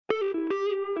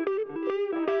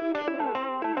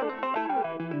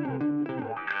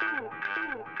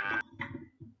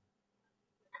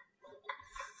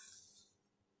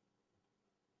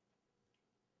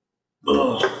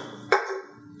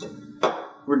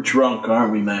We're drunk,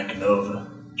 aren't we, Mackinova?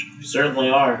 We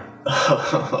certainly are.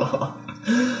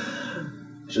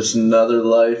 Just another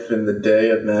life in the day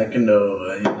of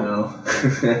Mackinova, you know.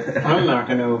 I'm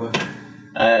Mackinova.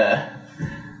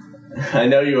 I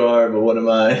know you are, but what am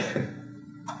I?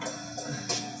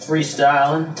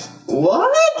 Freestyling.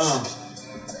 What?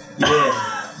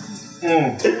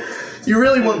 Yeah. You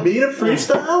really want me to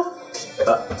freestyle?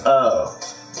 Oh.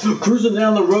 Cruising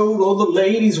down the road, all the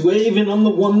ladies waving. I'm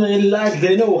the one they like.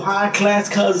 They know high class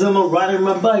cause I'm riding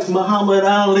my bike. Muhammad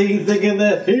Ali thinking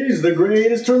that he's the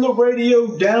greatest. Turn the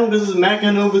radio down cause it's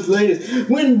Mackinova's latest.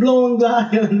 Wind blowing by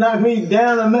gonna knock me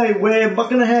down. I may wear a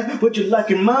buck and a half, but you're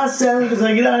liking my sound cause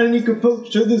I get out and you can approach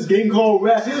to this game called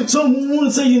rap. Someone wanna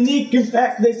say unique, in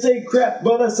fact they say crap,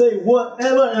 but I say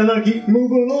whatever and I keep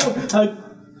moving on.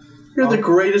 You're the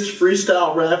greatest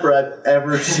freestyle rapper I've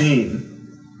ever seen.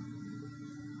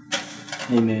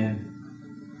 Hey man.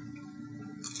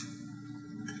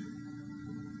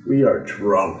 We are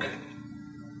drunk.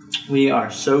 We are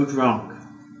so drunk.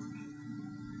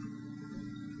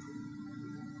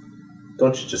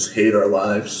 Don't you just hate our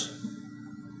lives?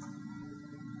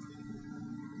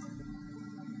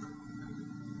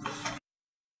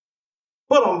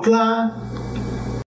 But I'm fly.